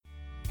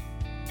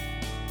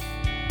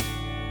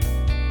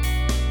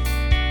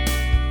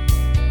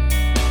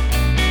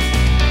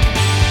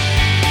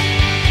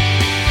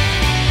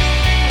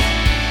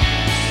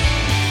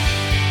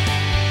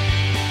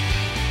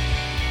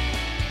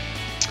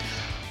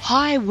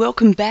Hi,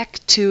 welcome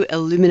back to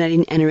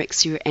Illuminating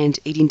Anorexia and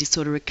Eating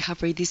Disorder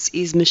Recovery. This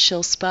is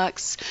Michelle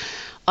Sparks.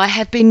 I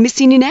have been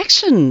missing in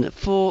action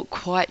for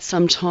quite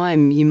some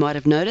time, you might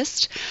have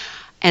noticed,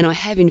 and I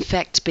have in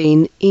fact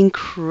been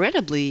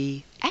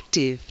incredibly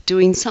active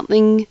doing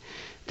something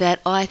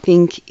that I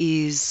think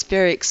is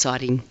very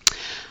exciting.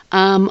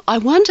 I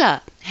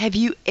wonder, have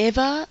you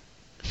ever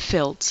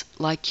felt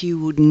like you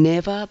would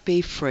never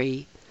be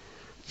free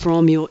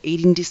from your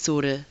eating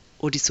disorder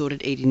or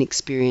disordered eating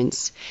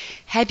experience?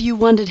 Have you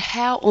wondered,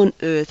 how on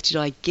earth did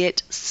I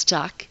get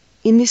stuck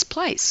in this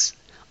place?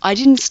 I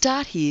didn't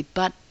start here,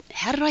 but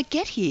how did I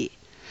get here?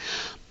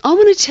 I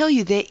want to tell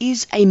you there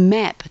is a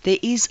map, there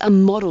is a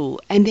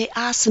model, and there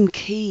are some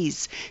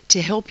keys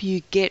to help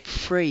you get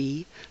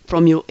free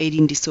from your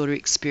eating disorder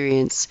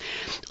experience.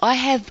 I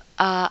have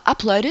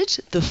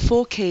uploaded the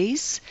 4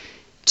 keys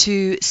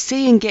to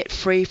see and get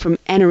free from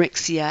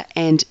anorexia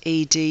and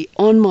ED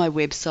on my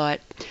website,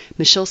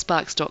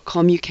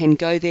 michellesparks.com. You can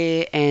go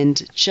there and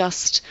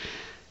just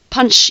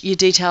punch your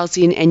details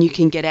in and you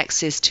can get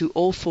access to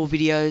all 4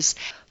 videos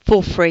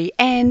for free.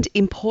 And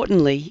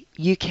importantly,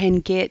 you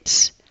can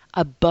get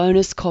a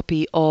bonus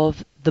copy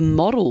of the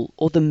model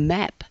or the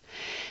map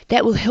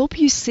that will help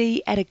you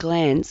see at a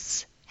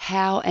glance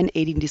how an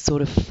eating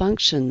disorder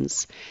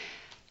functions,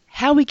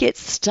 how we get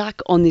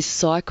stuck on this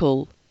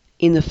cycle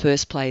in the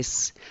first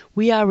place.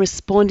 We are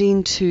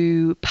responding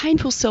to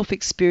painful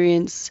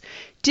self-experience,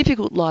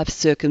 difficult life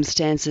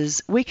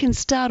circumstances. We can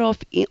start off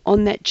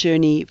on that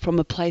journey from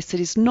a place that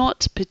is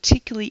not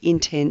particularly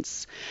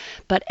intense,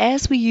 but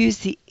as we use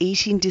the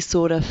eating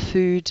disorder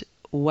food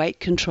weight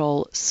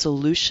control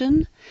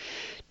solution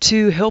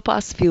to help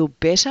us feel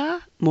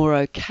better, more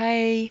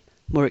okay,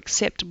 more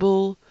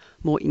acceptable,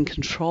 more in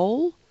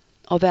control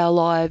of our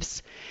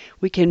lives,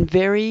 we can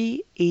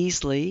very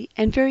easily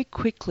and very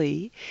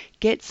quickly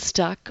get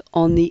stuck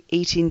on the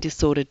eating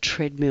disorder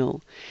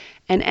treadmill.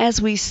 And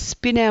as we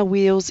spin our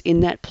wheels in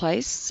that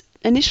place,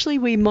 initially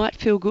we might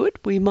feel good,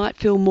 we might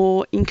feel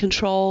more in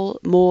control,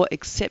 more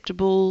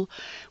acceptable,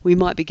 we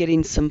might be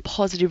getting some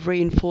positive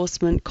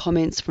reinforcement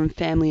comments from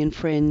family and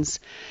friends.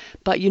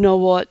 But you know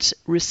what?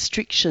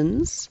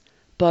 Restrictions,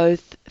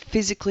 both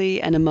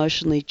physically and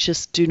emotionally,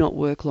 just do not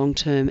work long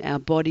term. Our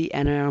body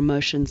and our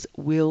emotions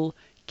will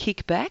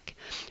kick back.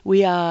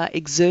 We are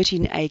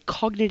exerting a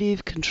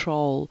cognitive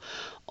control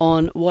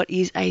on what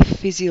is a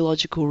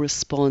physiological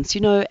response.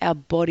 You know, our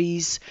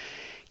bodies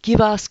give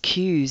us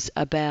cues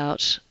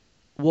about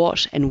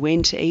what and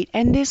when to eat,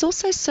 and there's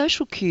also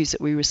social cues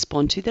that we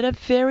respond to that are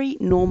very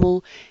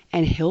normal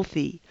and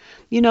healthy.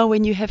 You know,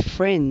 when you have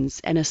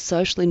friends and a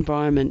social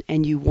environment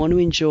and you want to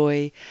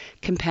enjoy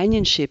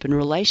companionship and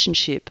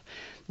relationship,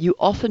 you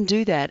often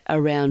do that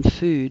around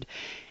food.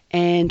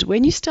 And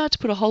when you start to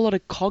put a whole lot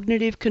of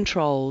cognitive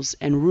controls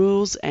and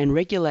rules and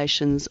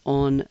regulations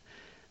on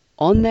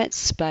that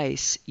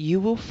space, you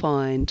will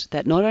find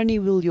that not only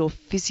will your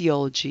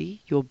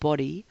physiology, your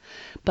body,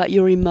 but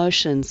your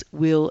emotions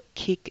will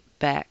kick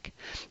back.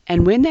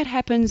 And when that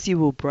happens, you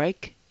will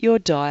break your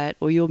diet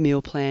or your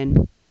meal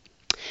plan.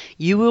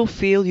 You will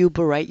feel, you'll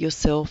berate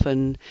yourself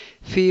and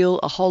feel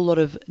a whole lot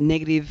of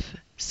negative,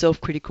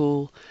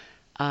 self-critical,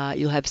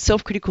 you'll have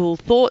self-critical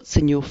thoughts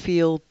and you'll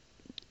feel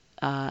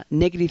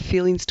negative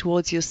feelings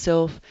towards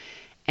yourself,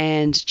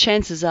 and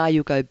chances are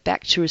you'll go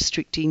back to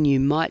restricting.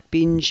 You might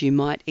binge, you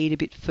might eat a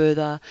bit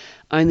further,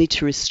 only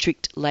to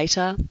restrict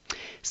later.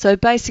 So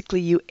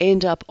basically you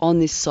end up on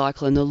this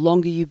cycle, and the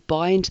longer you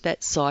buy into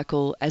that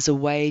cycle as a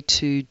way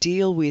to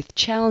deal with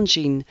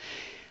challenging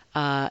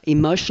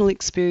emotional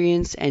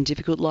experience and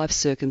difficult life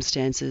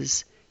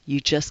circumstances, you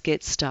just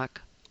get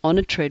stuck on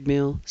a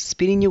treadmill,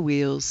 spinning your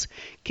wheels,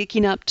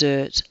 kicking up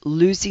dirt,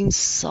 losing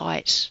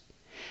sight,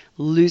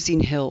 losing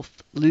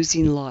health,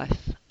 losing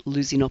life,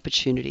 losing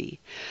opportunity.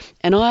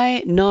 And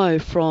I know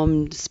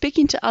from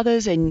speaking to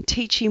others and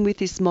teaching with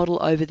this model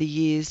over the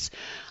years,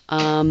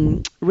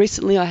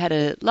 recently I had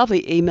a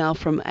lovely email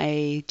from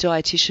a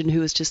dietitian who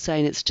was just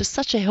saying it's just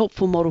such a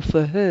helpful model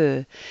for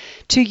her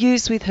to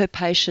use with her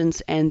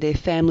patients and their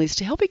families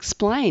to help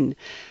explain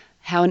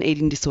how an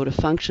eating disorder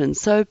functions.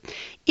 So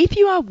if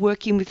you are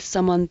working with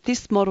someone,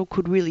 this model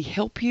could really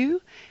help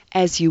you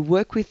as you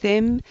work with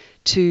them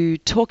to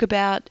talk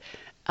about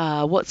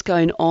what's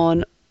going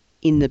on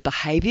in the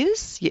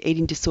behaviours, your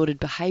eating disordered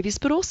behaviours,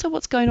 but also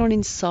what's going on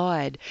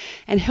inside,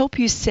 and help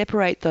you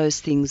separate those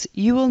things.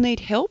 You will need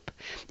help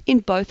in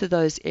both of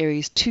those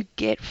areas to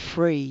get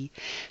free.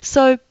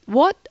 So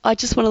what I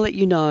just want to let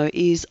you know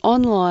is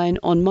online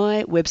on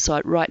my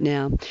website right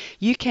now,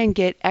 you can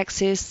get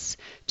access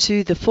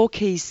to the 4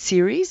 Keys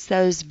series,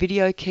 those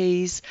video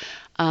keys,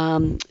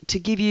 to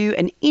give you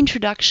an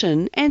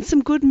introduction and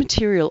some good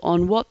material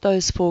on what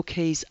those 4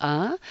 keys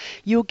are.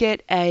 You'll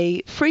get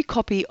a free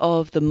copy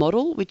of the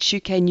model, which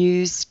you can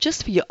use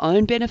just for your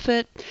own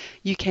benefit.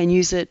 You can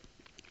use it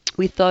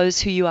with those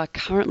who you are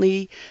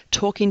currently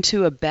talking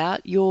to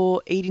about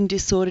your eating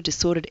disorder,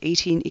 disordered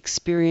eating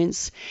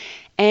experience.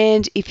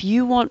 And if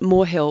you want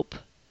more help,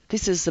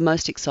 this is the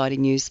most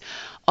exciting news.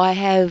 I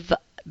have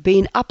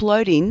been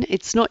uploading.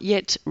 It's not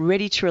yet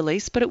ready to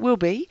release, but it will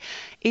be.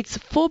 It's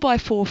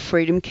 4x4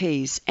 Freedom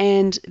Keys,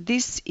 and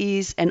this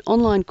is an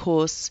online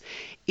course.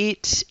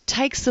 It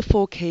takes the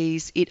 4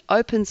 keys, it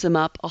opens them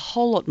up a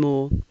whole lot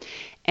more,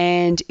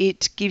 and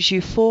it gives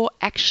you 4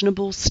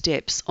 actionable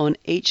steps on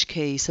each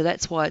key. So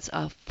that's why it's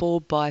a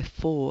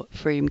 4x4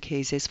 Freedom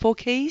Keys. There's 4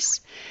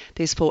 keys,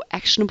 there's 4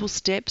 actionable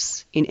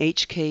steps in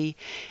each key,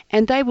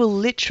 and they will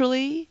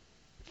literally,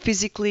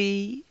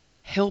 physically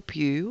help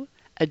you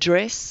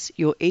address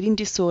your eating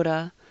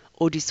disorder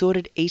or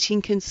disordered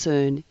eating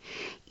concern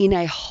in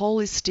a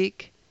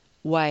holistic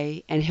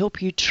way and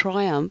help you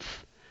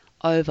triumph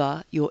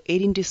over your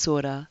eating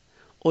disorder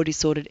or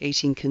disordered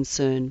eating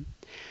concern.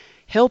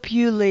 Help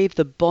you leave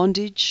the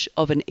bondage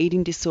of an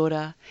eating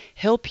disorder,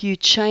 help you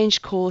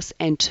change course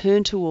and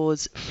turn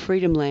towards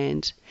freedom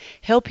land,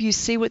 help you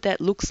see what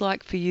that looks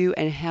like for you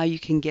and how you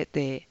can get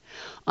there.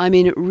 I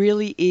mean, it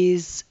really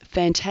is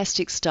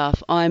fantastic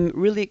stuff. I'm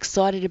really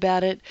excited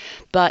about it,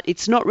 but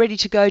it's not ready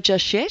to go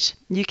just yet.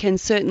 You can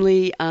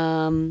certainly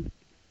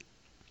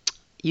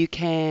you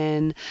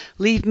can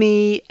leave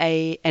me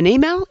an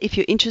email if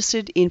you're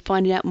interested in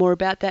finding out more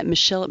about that,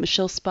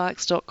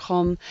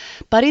 michelle@michellesparks.com.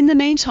 But in the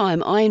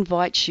meantime, I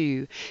invite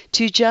you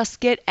to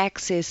just get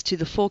access to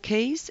the 4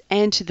 keys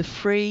and to the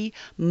free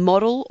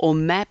model or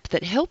map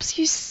that helps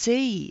you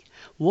see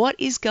what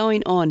is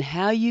going on,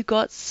 how you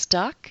got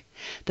stuck,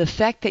 the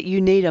fact that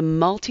you need a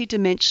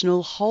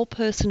multi-dimensional whole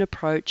person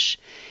approach.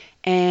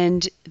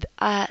 And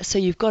so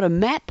you've got a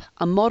map,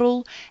 a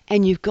model,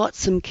 and you've got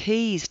some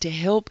keys to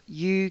help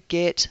you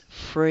get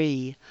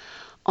free.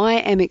 I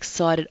am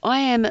excited. I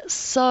am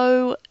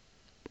so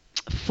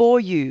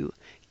for you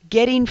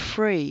getting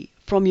free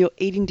from your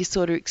eating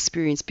disorder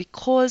experience,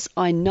 because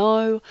I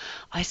know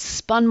I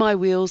spun my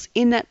wheels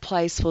in that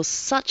place for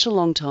such a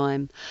long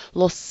time,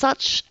 lost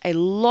such a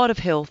lot of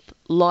health,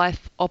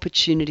 life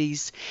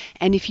opportunities,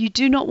 and if you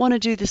do not want to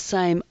do the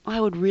same, I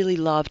would really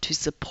love to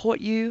support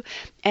you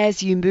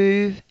as you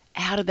move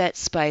out of that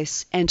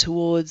space and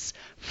towards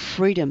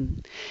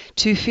freedom,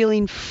 to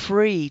feeling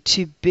free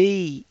to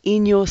be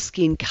in your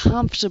skin,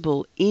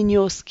 comfortable in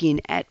your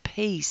skin, at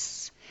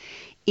peace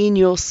in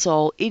your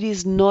soul. It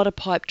is not a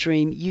pipe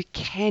dream. You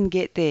can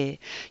get there.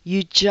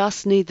 You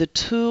just need the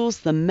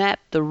tools, the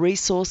map, the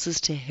resources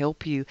to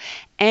help you.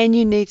 And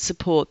you need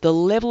support. The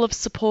level of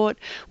support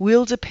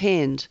will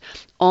depend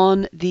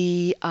on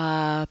the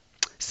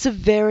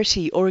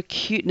severity or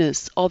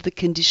acuteness of the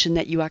condition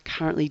that you are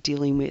currently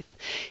dealing with.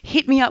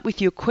 Hit me up with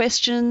your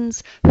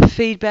questions,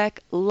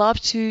 feedback. Love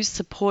to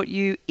support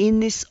you in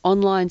this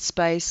online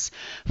space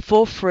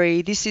for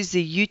free. This is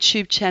the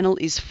YouTube channel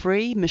is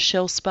free,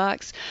 Michelle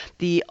Sparks.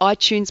 The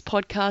iTunes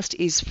podcast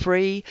is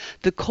free.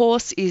 The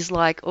course is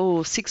like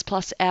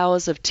 6+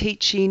 hours of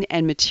teaching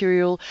and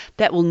material.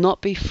 That will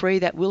not be free.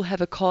 That will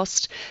have a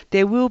cost.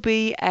 There will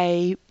be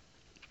a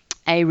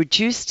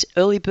reduced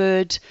early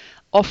bird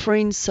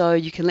offering, so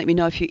you can let me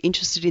know if you're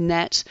interested in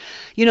that.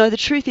 You know, the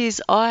truth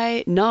is,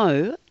 I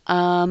know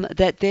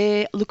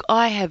that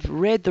I have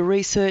read the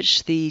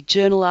research, the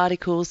journal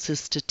articles, the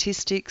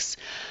statistics.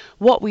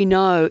 What we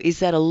know is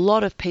that a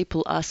lot of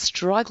people are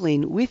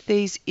struggling with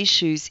these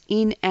issues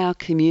in our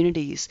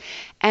communities,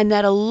 and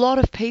that a lot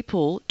of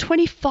people,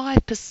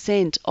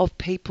 25% of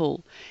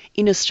people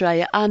in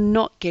Australia, are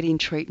not getting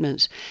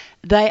treatment.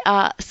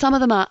 Some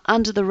of them are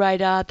under the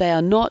radar. They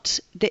are not,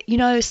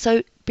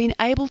 so being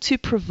able to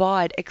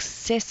provide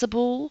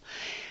accessible,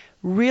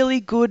 really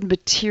good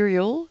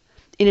material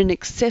in an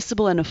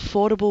accessible and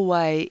affordable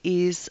way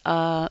is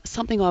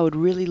something I would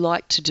really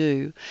like to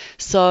do.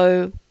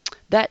 So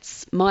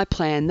that's my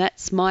plan.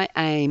 That's my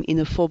aim in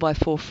the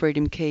 4x4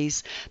 Freedom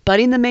Keys. But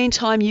in the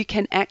meantime, you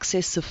can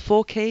access the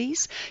 4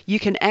 keys. You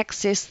can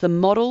access the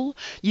model.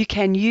 You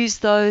can use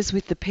those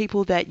with the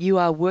people that you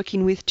are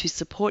working with to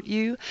support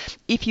you.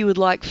 If you would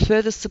like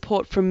further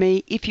support from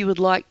me, if you would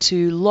like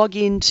to log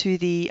into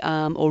the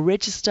or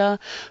register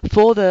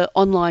for the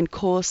online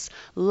course,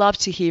 love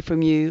to hear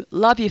from you.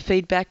 Love your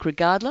feedback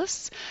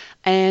regardless.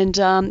 And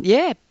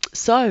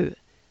so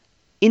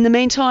in the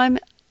meantime,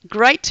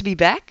 great to be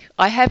back.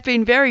 I have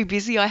been very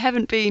busy. I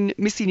haven't been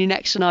missing in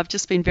action. I've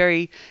just been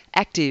very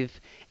active,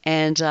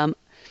 and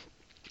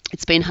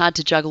it's been hard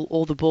to juggle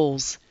all the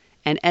balls.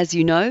 And as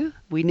you know,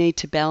 we need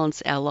to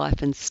balance our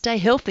life and stay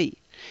healthy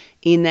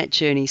in that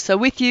journey. So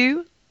with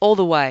you all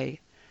the way,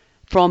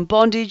 from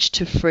bondage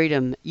to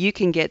freedom, you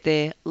can get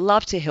there.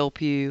 Love to help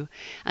you.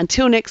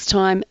 Until next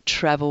time,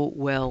 travel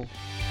well.